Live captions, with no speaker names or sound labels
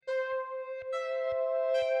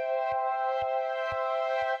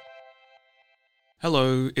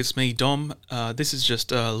Hello, it's me, Dom. This is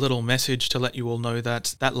just a little message to let you all know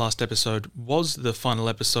that last episode was the final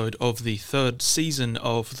episode of the third season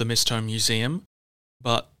of the Mistome Museum,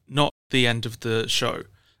 but not the end of the show.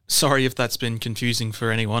 Sorry if that's been confusing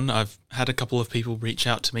for anyone. I've had a couple of people reach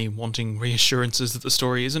out to me wanting reassurances that the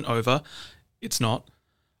story isn't over. It's not.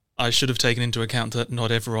 I should have taken into account that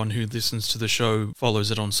not everyone who listens to the show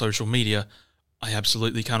follows it on social media. I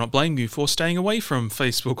absolutely cannot blame you for staying away from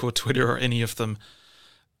Facebook or Twitter or any of them.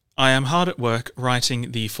 I am hard at work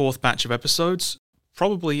writing the fourth batch of episodes,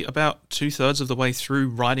 probably about 2/3 of the way through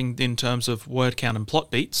writing in terms of word count and plot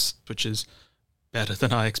beats, which is better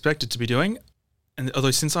than I expected to be doing. And although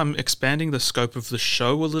since I'm expanding the scope of the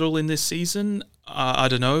show a little in this season, I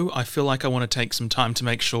don't know, I feel like I want to take some time to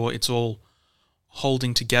make sure it's all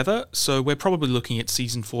holding together, so we're probably looking at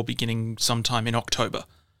Season 4 beginning sometime in October.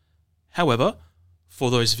 However, for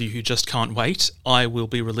those of you who just can't wait, I will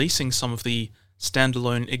be releasing some of the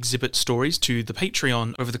standalone exhibit stories to the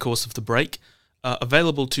Patreon over the course of the break,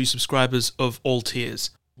 available to subscribers of all tiers.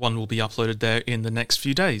 One will be uploaded there in the next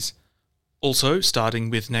few days. Also, starting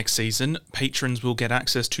with next season, patrons will get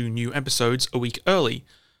access to new episodes a week early,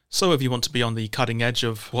 so if you want to be on the cutting edge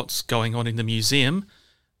of what's going on in the museum,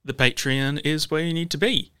 the Patreon is where you need to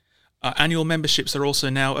be. Annual memberships are also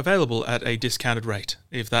now available at a discounted rate,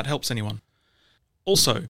 if that helps anyone.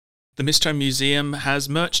 Also, the Mistome Museum has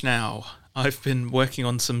merch now. I've been working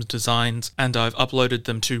on some designs and I've uploaded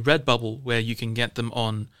them to Redbubble, where you can get them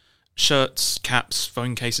on shirts, caps,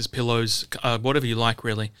 phone cases, pillows, whatever you like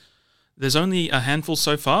really. There's only a handful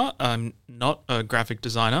so far. I'm not a graphic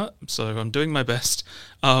designer, so I'm doing my best,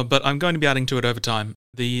 but I'm going to be adding to it over time.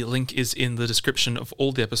 The link is in the description of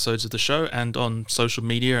all the episodes of the show and on social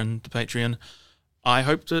media and the Patreon. I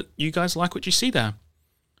hope that you guys like what you see there.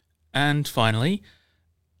 And finally,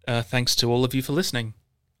 thanks to all of you for listening.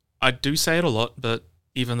 I do say it a lot, but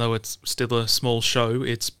even though it's still a small show,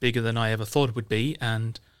 it's bigger than I ever thought it would be,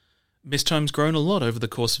 and Mistome's grown a lot over the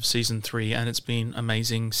course of Season 3, and it's been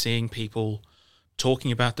amazing seeing people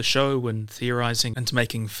talking about the show and theorising and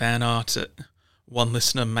making fan art. One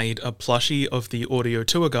listener made a plushie of the audio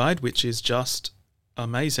tour guide, which is just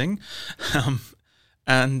amazing.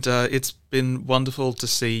 And it's been wonderful to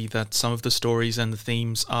see that some of the stories and the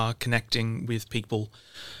themes are connecting with people.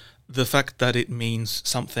 The fact that it means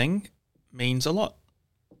something means a lot.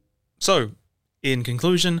 So, in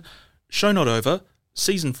conclusion, show not over,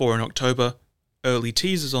 Season 4 in October, early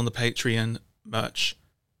teasers on the Patreon, merch.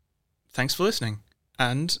 Thanks for listening,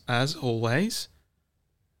 and as always,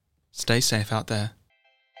 stay safe out there.